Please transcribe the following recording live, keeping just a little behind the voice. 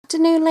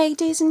afternoon,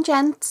 ladies and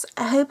gents.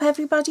 I hope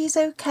everybody's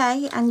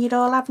okay and you're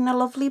all having a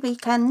lovely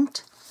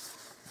weekend.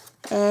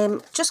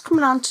 Just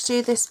coming on to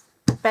do this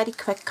very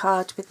quick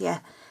card with you.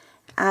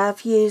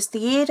 I've used the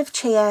Year of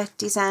Cheer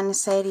Designer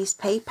Series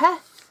paper,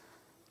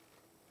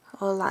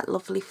 all that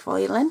lovely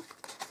foiling.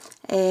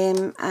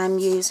 I'm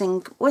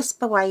using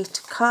Whisper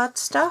White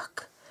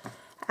cardstock.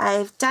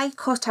 I've die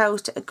cut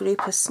out a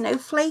group of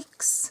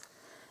snowflakes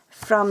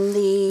from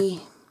the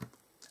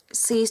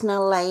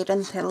seasonal layer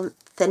and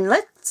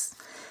thinlits.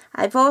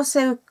 I've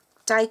also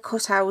die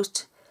cut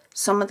out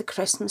some of the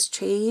Christmas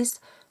trees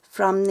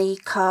from the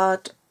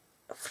card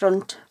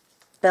front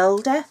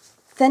builder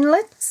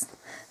thinlits.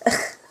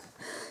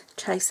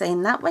 Try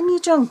saying that when you're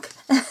drunk.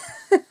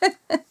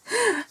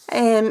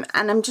 And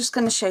I'm just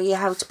going to show you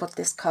how to put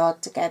this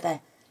card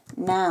together.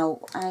 Now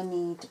I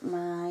need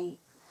my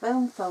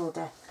bone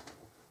folder,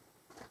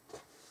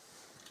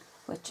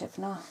 which I've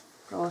not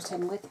brought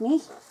in with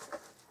me,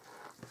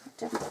 I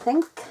don't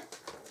think.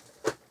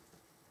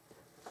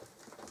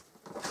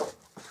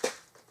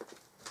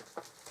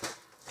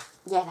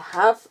 Yeah, I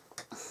have.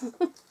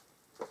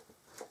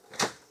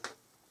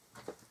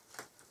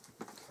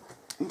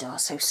 And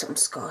also some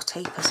score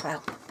tape as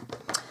well.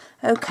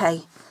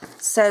 Okay,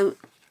 so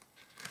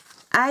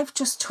I've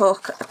just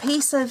took a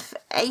piece of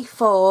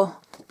A4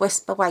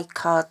 Whisper White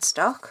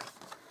cardstock.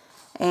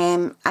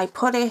 I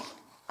put it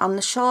on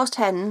the short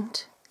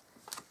end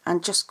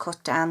and just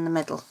cut down the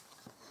middle.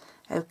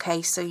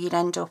 Okay, so you'd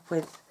end up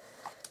with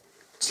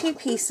two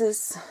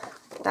pieces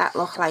that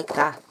look like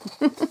that.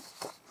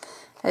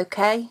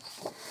 Okay,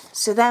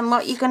 so then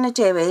what you're going to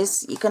do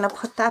is you're going to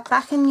put that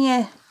back in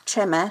your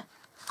trimmer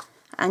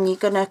and you're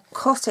going to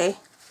cut it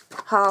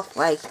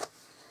halfway,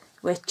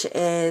 which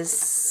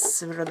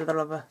is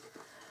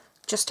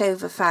just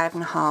over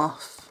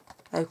 5.5.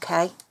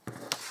 Okay,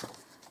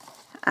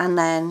 and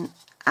then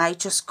I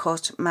just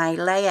cut my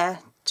layer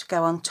to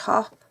go on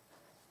top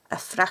a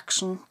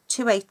fraction,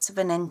 2/8 of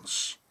an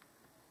inch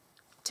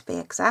to be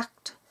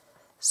exact,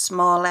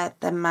 smaller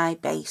than my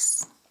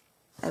base.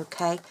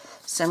 Okay,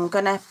 so I'm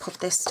going to put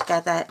this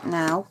together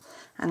now,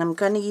 and I'm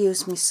going to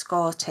use my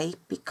score tape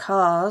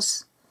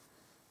because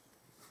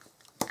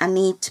I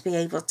need to be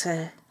able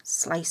to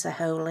slice a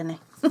hole in it.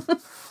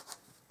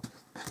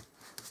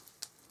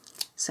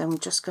 So I'm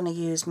just going to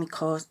use my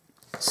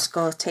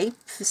score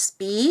tape for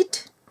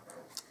speed,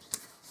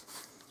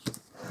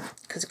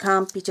 because I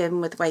can't be doing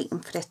with waiting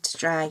for it to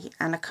dry,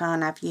 and I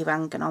can't have you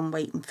hanging on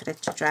waiting for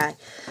it to dry,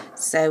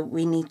 so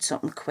we need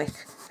something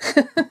quick.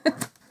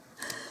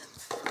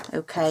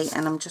 Okay,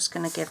 and I'm just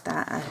going to give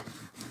that a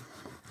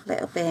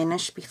little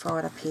burnish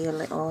before I peel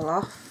it all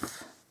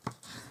off.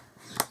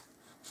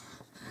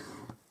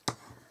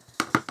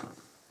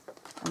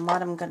 And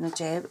what I'm going to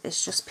do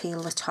is just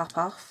peel the top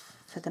off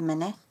for the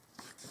minute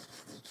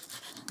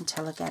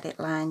until I get it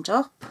lined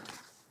up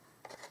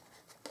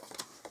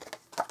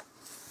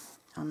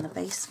on the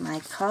base of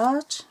my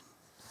card,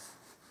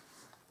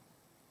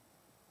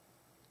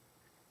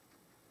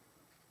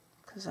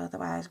 because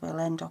otherwise we'll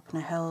end up in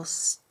a whole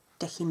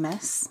sticky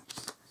mess.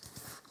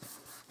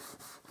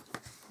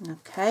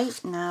 Okay,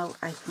 now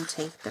I can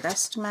take the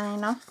rest of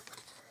mine off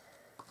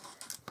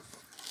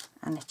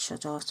and it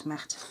should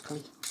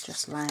automatically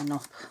just line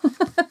up.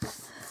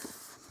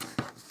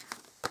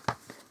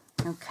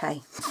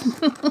 Okay.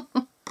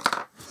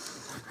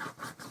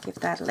 Give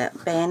that a little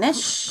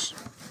burnish.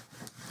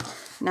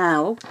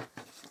 Now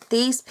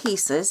these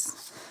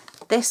pieces,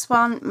 this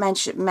one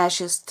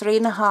measures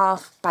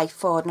 3.5 by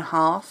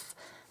 4.5,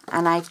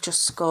 and I've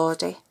just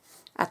scored it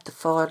at the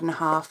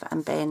 4.5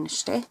 and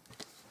burnished it.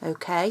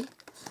 Okay,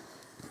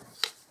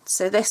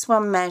 so this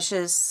one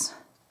measures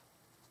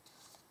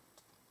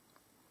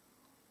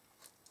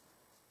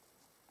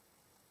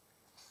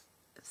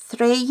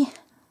 3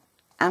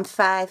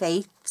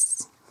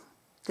 5/8,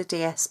 the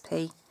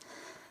DSP,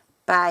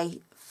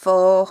 by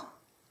 3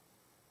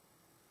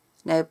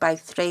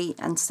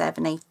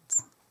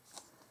 7/8.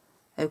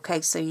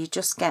 Okay, so you're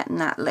just getting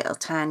that little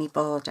tiny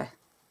border,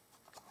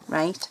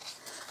 right?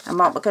 And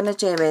what we're going to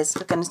do is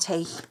we're going to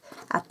take,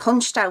 I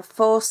punched out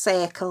 4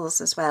 circles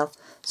as well,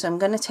 so I'm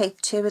going to take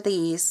 2 of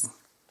these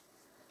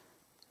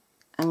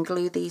and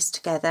glue these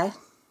together.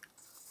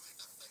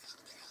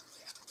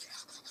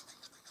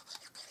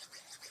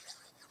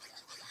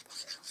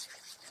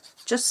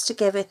 Just to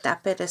give it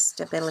that bit of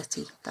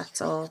stability,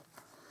 that's all.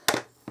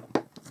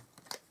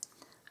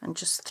 And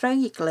just throw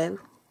your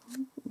glue,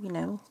 you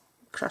know,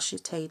 across your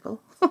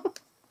table.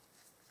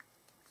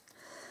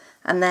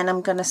 And then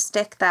I'm going to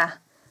stick that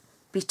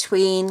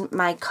between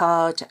my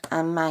card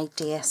and my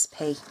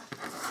DSP.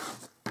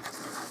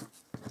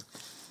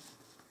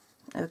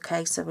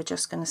 Okay, so we're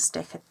just going to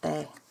stick it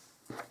there.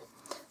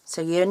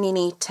 So you only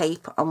need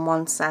tape on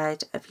one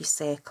side of your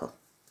circle.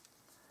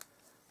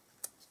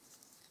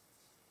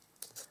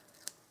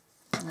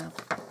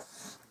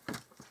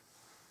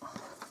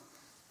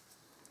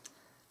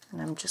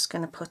 And I'm just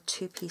going to put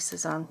 2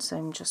 pieces on, so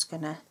I'm just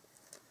going to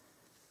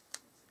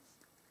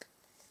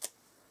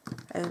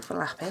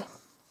overlap it.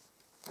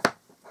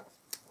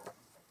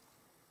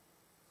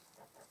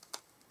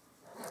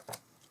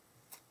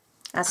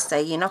 As I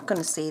say, you're not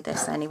going to see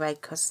this anyway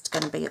because it's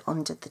going to be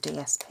under the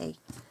DSP.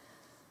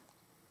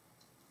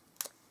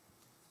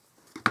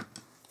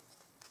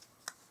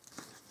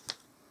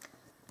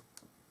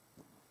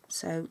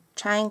 So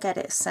try and get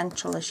it as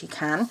central as you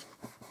can.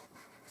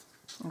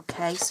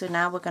 Okay, so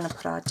now we're going to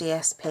put our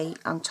DSP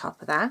on top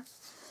of that.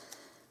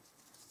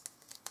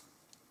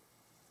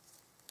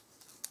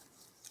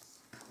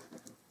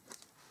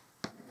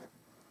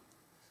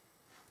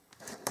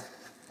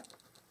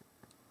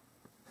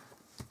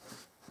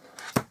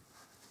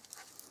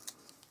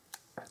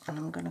 And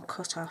I'm going to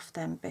cut off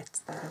them bits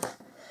that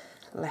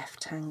are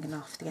left hanging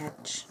off the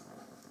edge.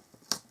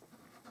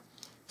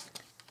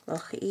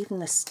 Look, even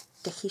the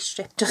sticky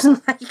strip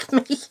doesn't like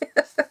me.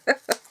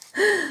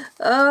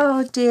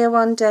 Oh dear,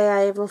 one day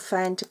I will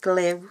find a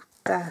glue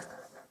that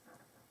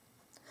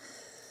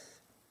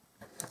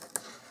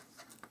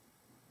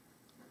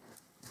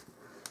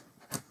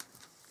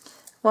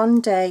one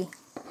day.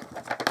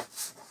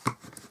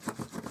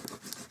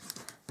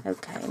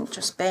 Okay, I'm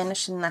just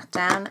burnishing that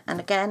down, and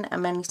again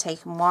I'm only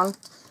taking one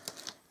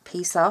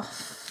piece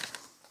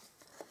off,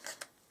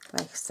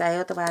 like I say,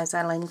 otherwise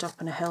I'll end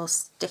up in a whole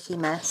sticky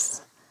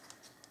mess.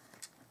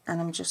 And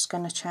I'm just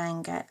going to try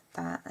and get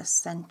that as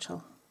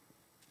central,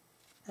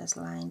 as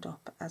lined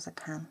up as I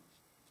can.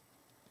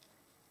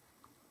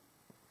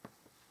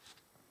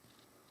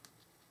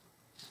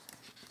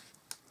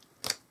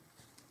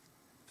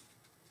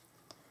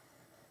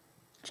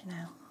 Do you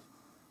know?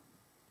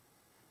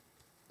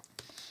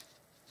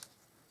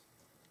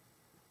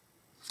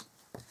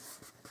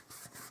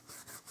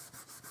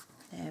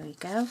 There we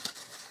go.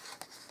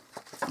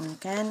 And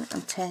again,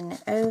 I'm turning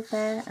it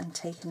over and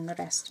taking the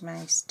rest of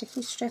my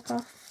sticky strip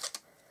off.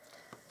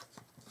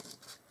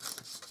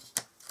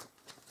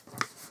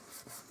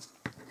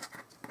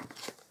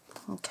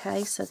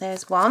 Okay, so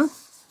there's one.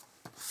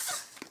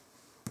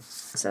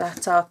 So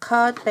that's our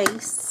card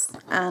base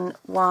and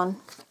one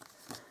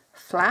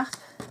flap.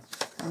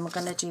 And we're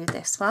going to do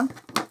this one.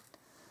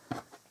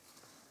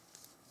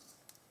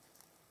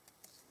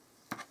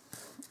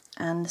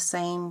 And the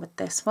same with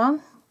this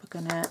one.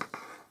 We're going to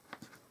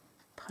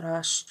put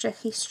our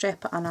sticky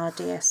strip on our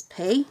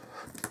DSP,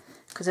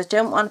 because I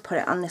don't want to put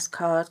it on this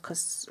card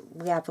because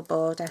we have a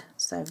border,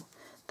 so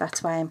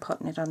that's why I'm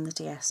putting it on the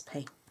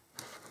DSP.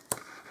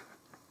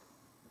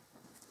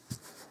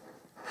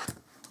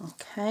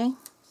 Okay.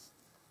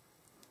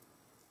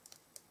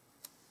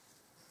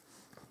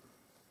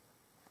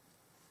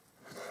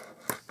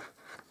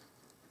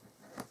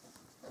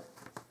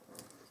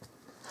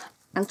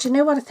 And do you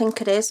know what I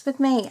think it is with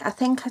me? I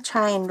think I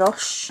try and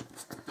rush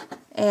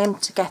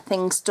to get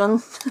things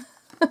done.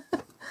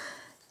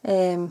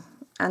 And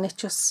it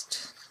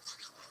just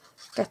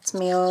gets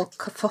me all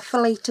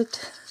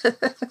kerfuffulated,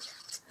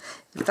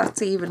 if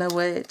that's even a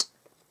word.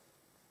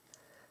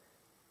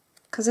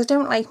 Because I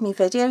don't like my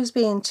videos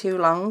being too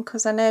long,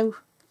 because I know,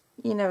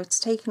 you know, it's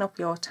taking up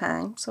your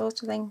time,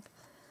 sort of thing.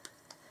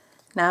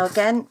 Now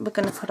again, we're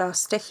going to put our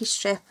sticky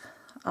strip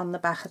on the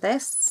back of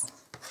this,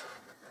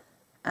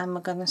 and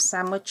we're going to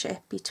sandwich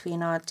it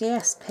between our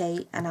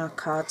DSP and our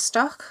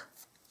cardstock.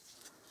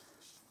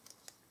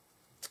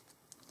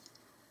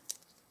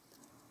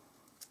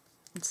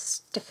 And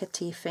stick it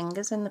to your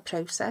fingers in the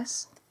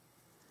process.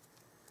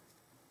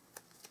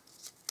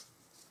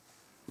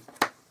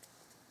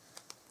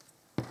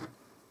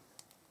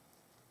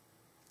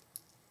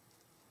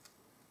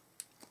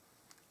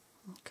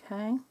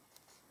 Okay.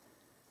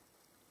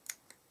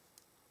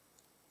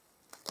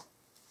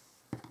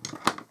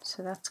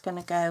 So that's going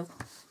to go.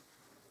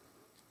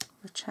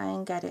 We'll try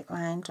and get it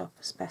lined up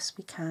as best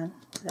we can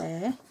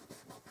there.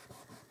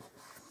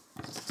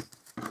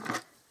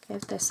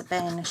 Give this a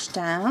burnish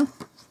down.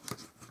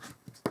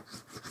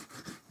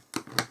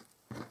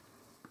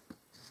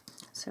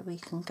 So we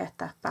can get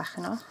that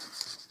backing off.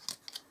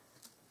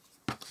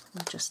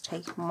 I'm just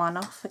taking one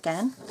off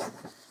again.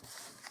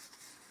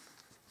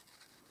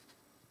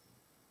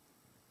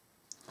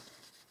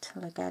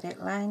 Till I get it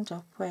lined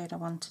up where I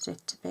wanted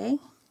it to be.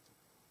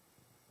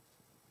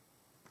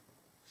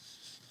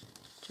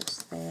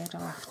 Just there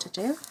it'll have to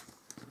do.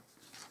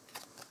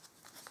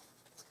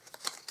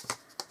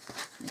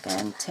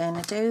 Again, turn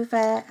it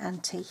over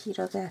and take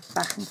your other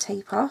backing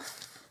tape off.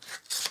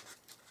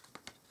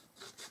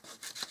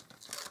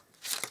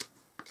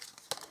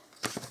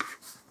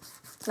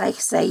 Like I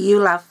say,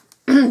 you'll have,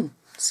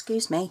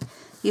 excuse me,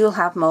 you'll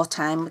have more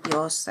time with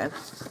yours, so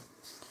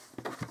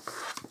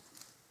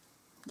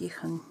you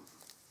can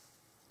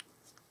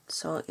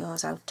sort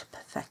yours out to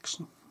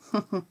perfection.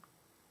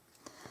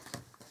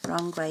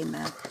 Wrong way,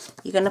 Mel.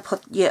 You're going to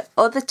put your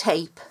other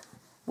tape,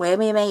 where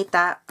we made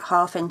that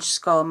 1/2 inch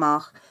score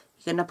mark,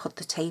 you're going to put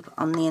the tape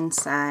on the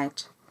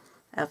inside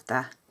of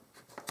that.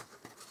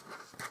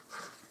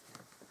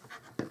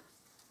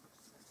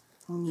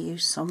 And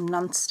use some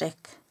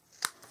non-stick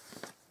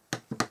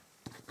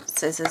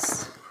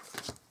scissors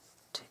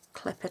to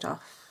clip it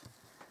off.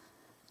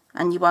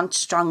 And you want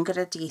stronger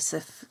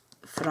adhesive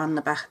for on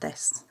the back of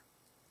this.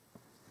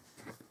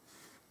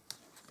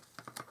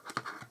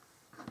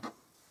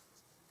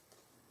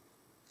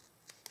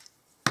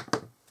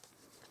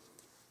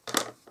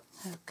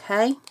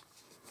 Okay,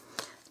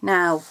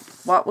 now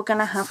what we're going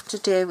to have to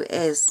do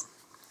is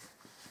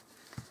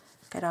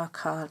get our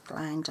card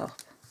lined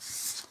up.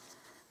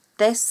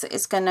 This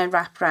is going to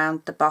wrap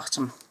around the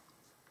bottom,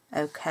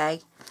 okay,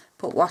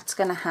 but what's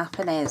going to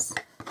happen is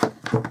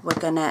we're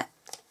going to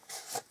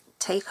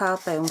take our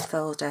bone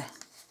folder,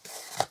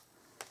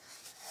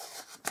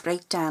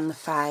 break down the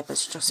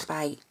fibres just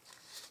by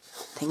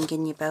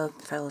thinking your bone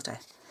folder.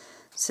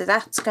 So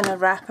that's going to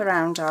wrap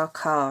around our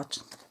card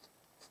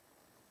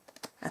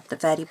at the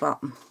very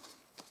bottom,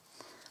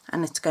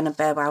 and it's going to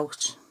bow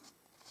out.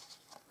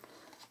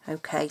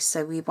 Okay,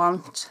 so we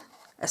want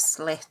a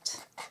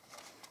slit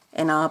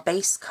in our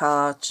base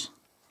card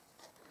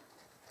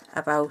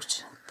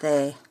about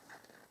there.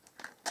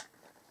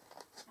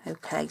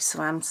 Okay,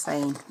 so I'm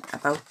saying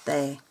about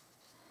there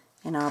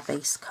in our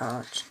base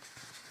card.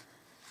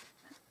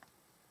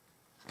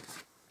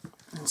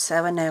 And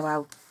so I know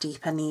how deep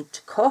I need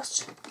to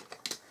cut.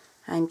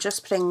 I'm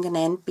just bringing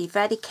in, be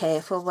very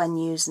careful when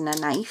using a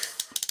knife.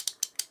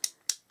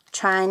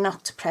 Try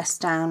not to press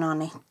down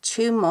on it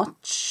too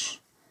much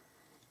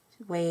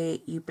where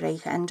you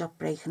end up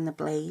breaking the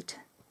blade.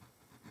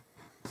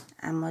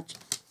 And what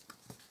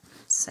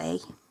say,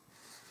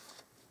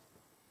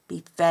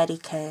 be very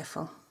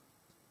careful.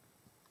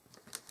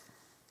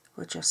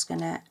 We're just going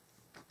to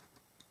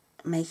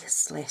make a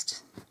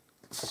slit.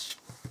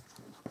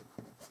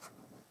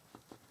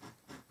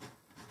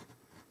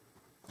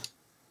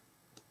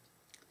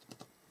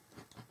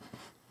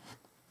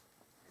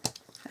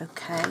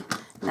 Okay,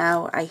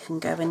 now I can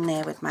go in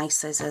there with my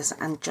scissors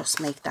and just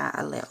make that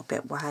a little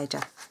bit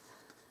wider,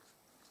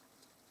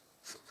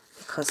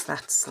 because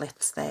that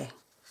slit's there.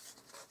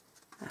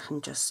 I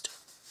can just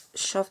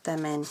shove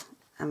them in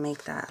and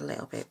make that a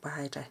little bit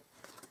wider.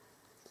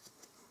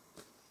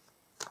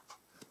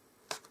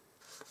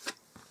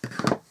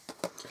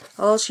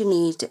 All you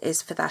need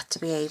is for that to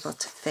be able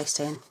to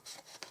fit in.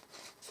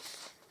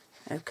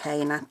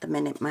 Okay, and at the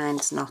minute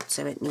mine's not,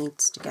 so it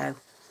needs to go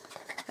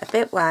a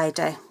bit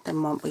wider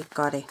than what we've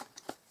got it.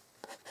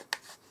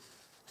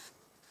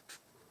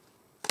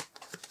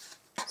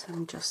 So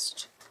I'm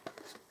just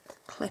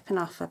clipping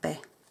off a bit.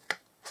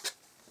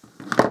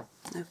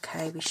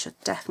 Okay, we should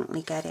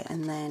definitely get it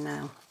in there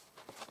now.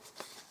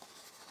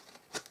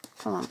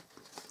 Come on,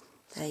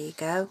 there you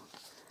go.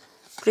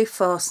 Brute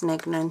force and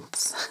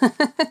ignorance.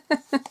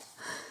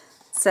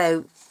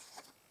 So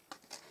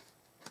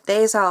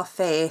there's our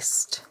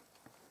first.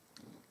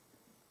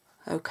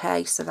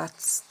 Okay, so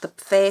that's the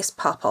first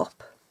pop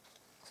up.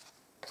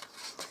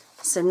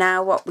 So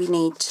now what we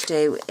need to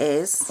do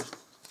is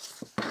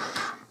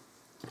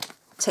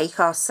take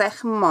our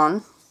second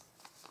one,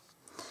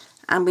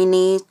 and we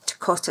need to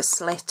cut a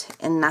slit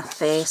in that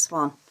first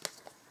one.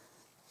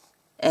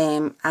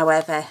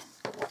 However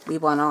we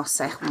want our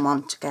second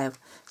one to go.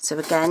 So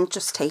again,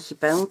 just take your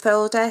bone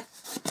folder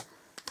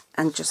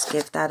and just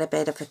give that a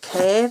bit of a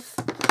curve,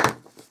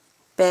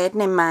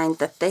 bearing in mind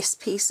that this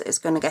piece is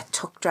going to get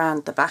tucked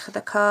around the back of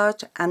the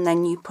card, and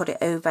then you put it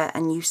over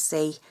and you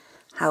see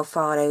how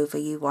far over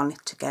you want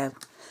it to go.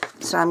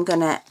 So I'm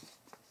going to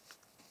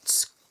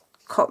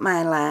cut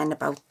my line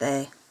about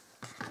there,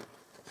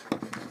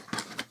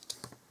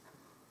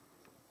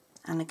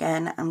 and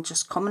again I'm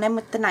just coming in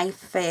with the knife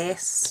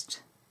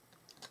first.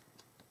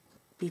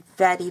 Be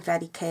very,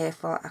 very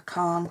careful. I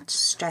can't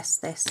stress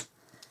this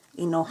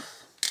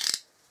enough.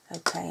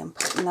 Okay, I'm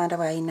putting that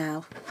away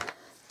now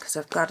because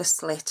I've got a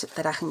slit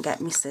that I can get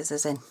my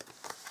scissors in,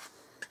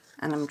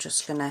 and I'm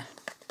just going to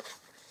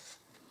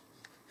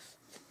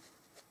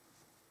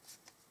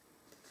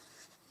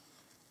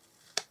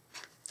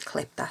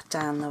clip that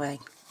down the way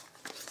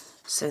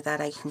so that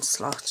I can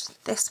slot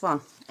this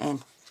one in.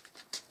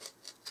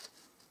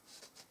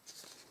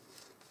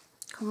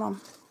 Come on,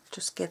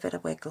 just give it a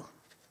wiggle.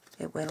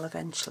 It will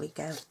eventually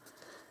go.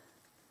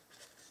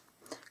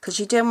 Because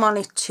you don't want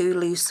it too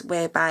loose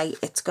whereby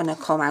it's going to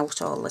come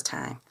out all the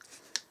time.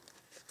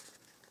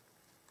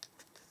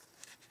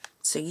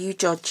 So you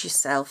judge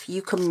yourself.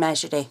 You can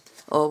measure it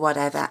or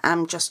whatever.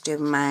 I'm just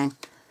doing mine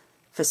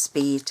for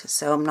speed,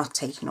 so I'm not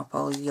taking up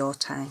all your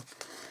time.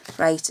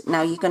 Right,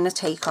 now you're going to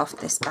take off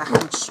this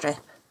backing strip.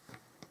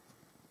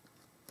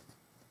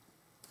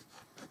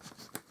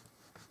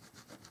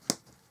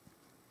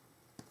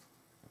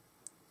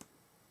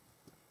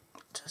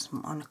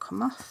 Doesn't want to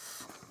come off.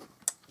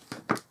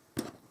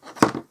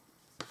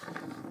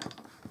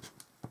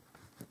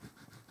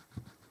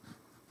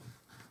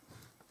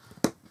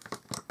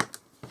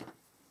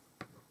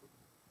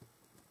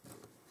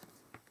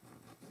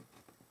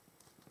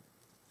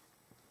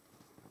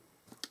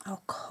 Oh,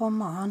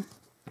 come on.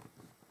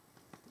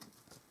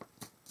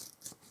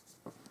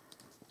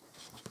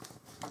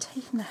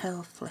 Taking the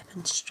whole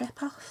flipping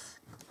strip off.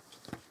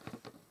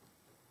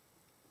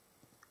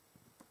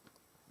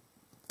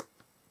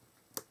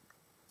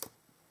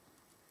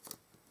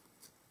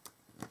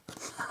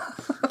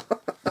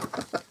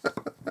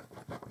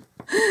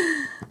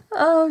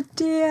 Oh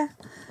dear.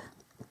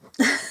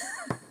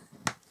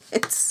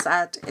 It's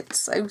sad. It's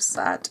so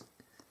sad.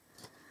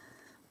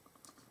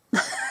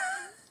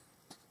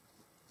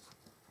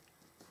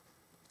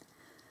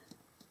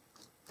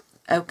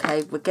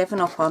 Okay, we're giving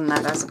up on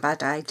that as a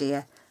bad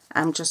idea.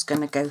 I'm just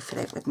going to go for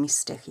it with my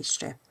sticky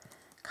strip.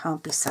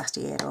 Can't be sat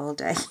here all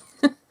day.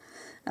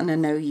 And I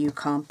know you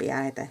can't be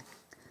either.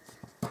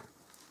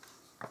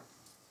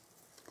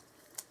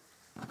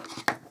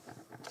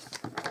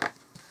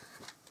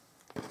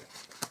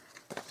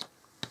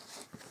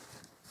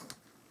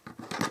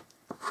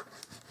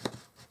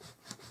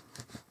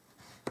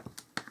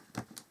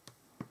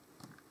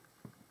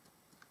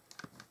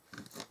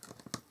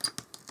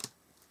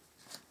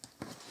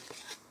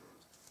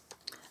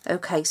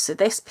 Okay, so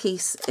this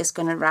piece is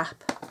going to wrap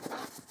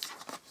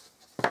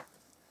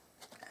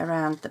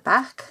around the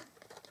back.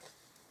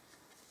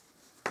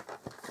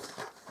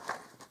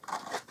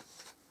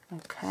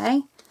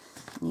 Okay, and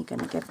you're going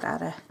to give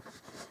that a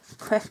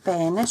quick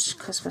burnish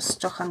because we're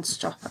stuck on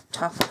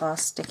top of our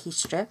sticky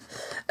strip.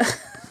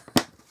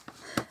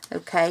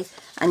 Okay,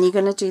 and you're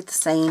going to do the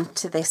same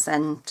to this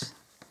end.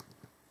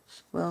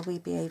 Will we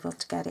be able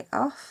to get it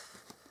off?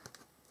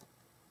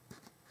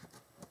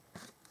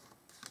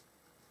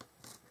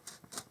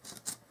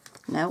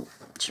 No,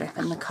 it's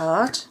ripping the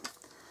card.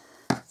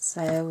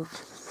 So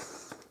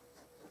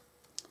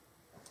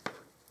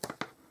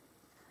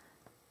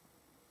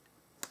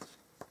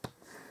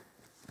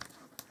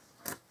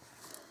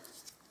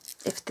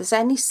if there's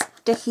any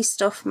sticky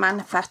stuff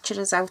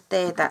manufacturers out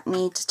there that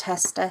need a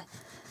tester,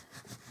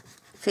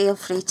 feel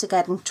free to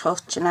get in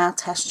touch and I'll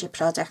test your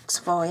products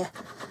for you.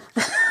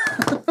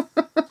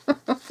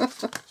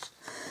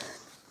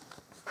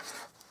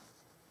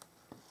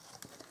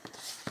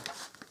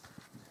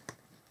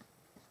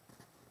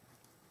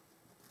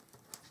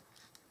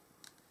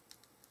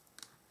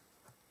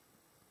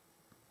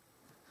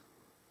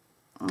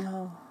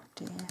 Oh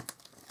dear.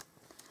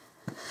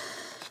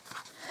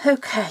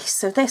 Okay,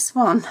 so this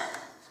one,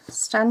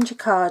 stand your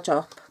card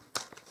up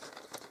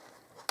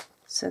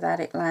so that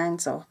it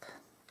lines up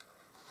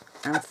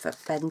and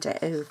bend it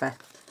over.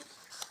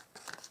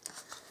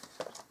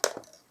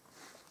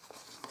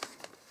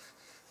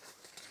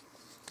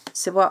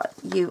 So what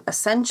you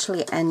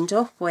essentially end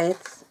up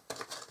with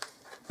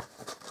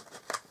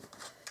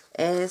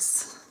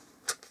is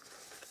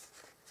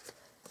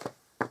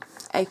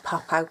a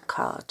pop-out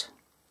card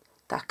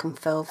that can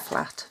fill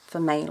flat for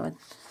mailing.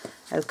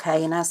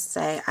 Okay, and as I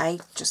say, I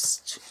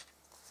just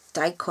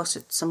die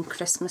cutted some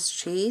Christmas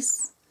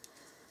trees.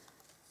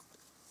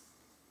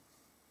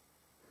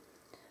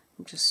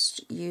 I'm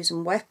just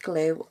using wet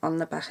glue on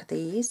the back of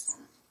these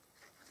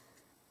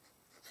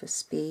for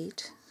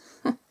speed.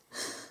 And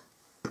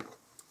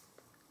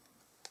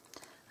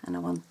I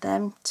want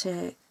them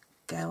to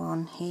go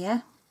on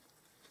here.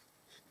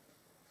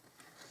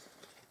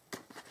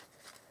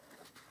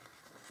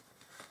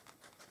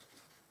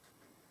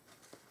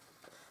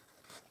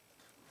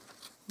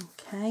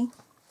 Okay,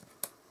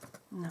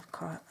 and I've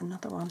got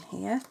another one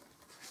here.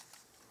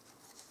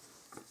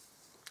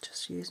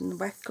 Just using the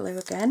wet glue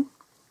again.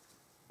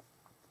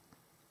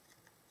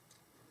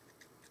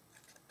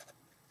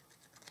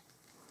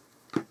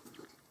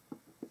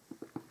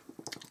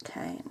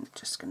 Okay, I'm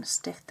just going to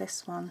stick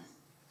this one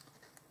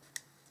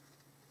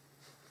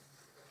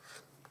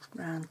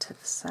round to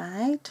the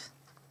side.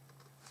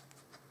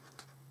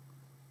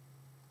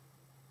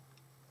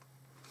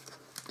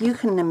 You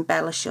can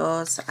embellish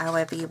yours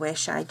however you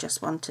wish. I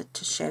just wanted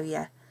to show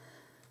you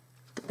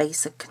the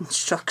basic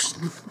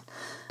construction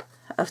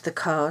of the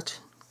card.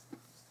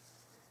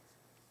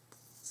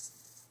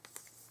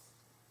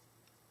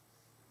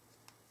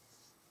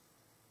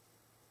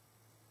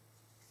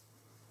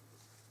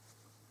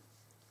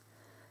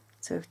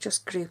 So I've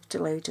just grouped a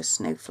load of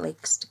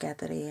snowflakes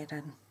together here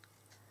and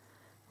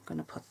I'm going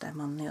to put them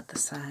on the other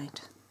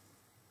side.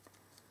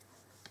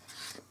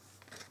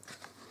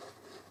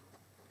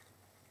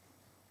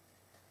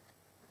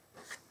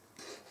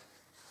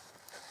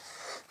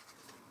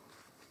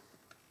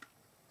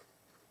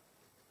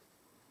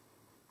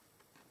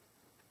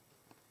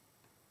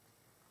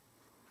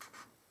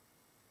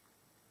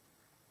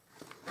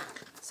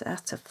 So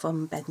that's a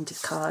fun bendy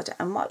card,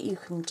 and what you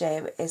can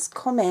do is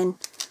come in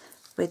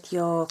with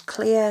your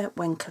clear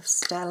Wink of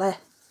Stella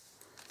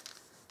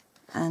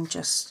and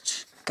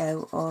just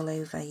go all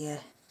over your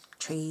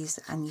trees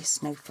and your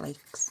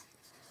snowflakes.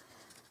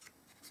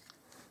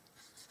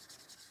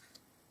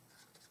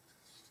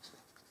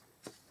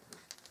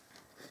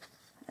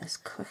 As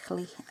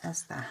quickly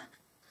as that,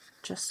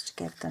 just to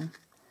give them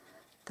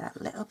that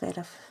little bit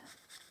of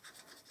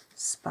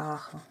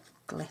sparkle,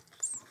 glitz.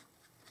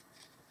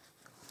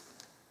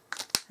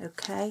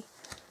 Okay,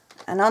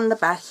 and on the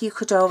back you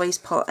could always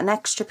put an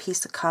extra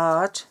piece of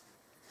card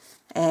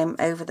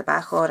over the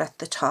back or at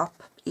the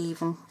top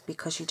even,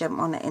 because you don't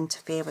want to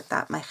interfere with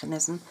that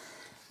mechanism.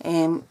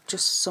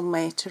 Just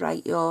somewhere to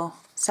write your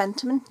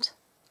sentiment.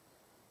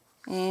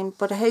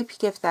 But I hope you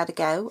give that a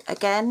go.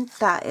 Again,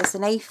 that is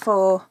an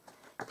A4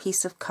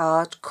 piece of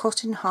card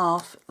cut in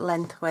half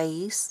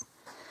lengthways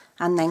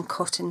and then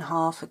cut in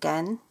half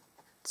again,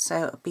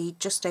 so it'll be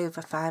just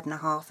over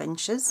 5.5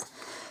 inches.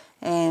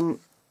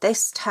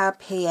 This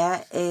tab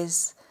here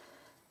is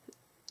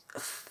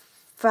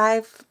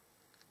 5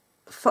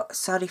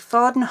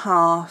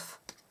 4.5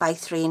 by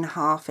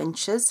 3.5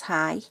 inches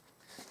high,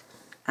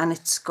 and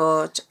it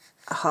scored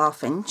a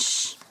 1/2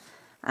 inch,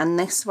 and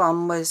this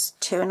one was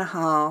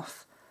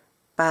 2.5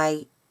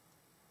 by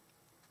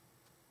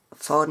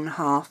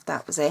 4.5,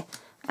 that was it,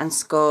 and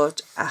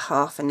scored a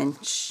 1/2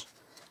 inch.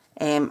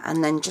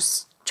 And then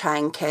just try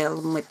and curl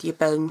them with your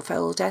bone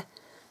folder,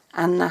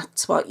 and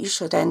that's what you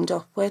should end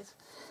up with.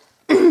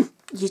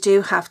 You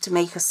do have to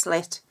make a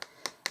slit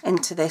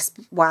into this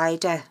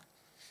wider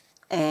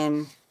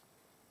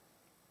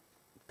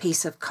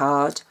piece of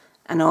card,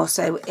 and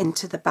also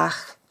into the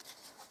back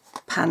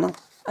panel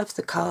of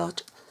the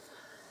card.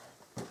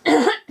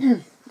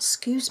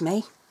 Excuse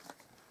me.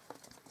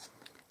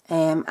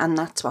 And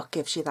that's what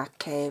gives you that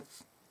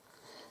curve.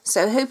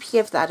 So I hope you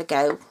give that a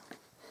go.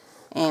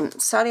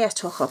 Sorry I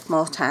took up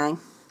more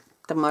time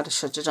than what I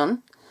should have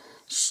done.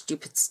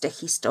 Stupid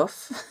sticky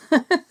stuff.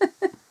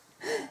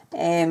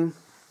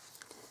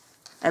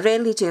 I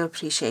really do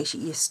appreciate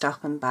you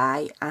stopping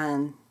by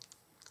and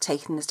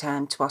taking the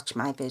time to watch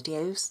my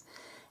videos.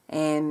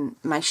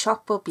 My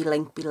shop will be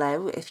linked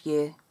below if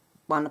you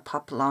want to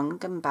pop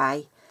along and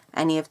buy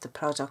any of the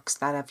products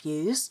that I've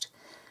used.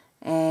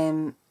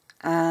 And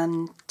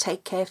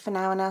take care for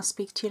now, and I'll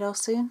speak to you all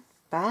soon.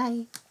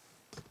 Bye.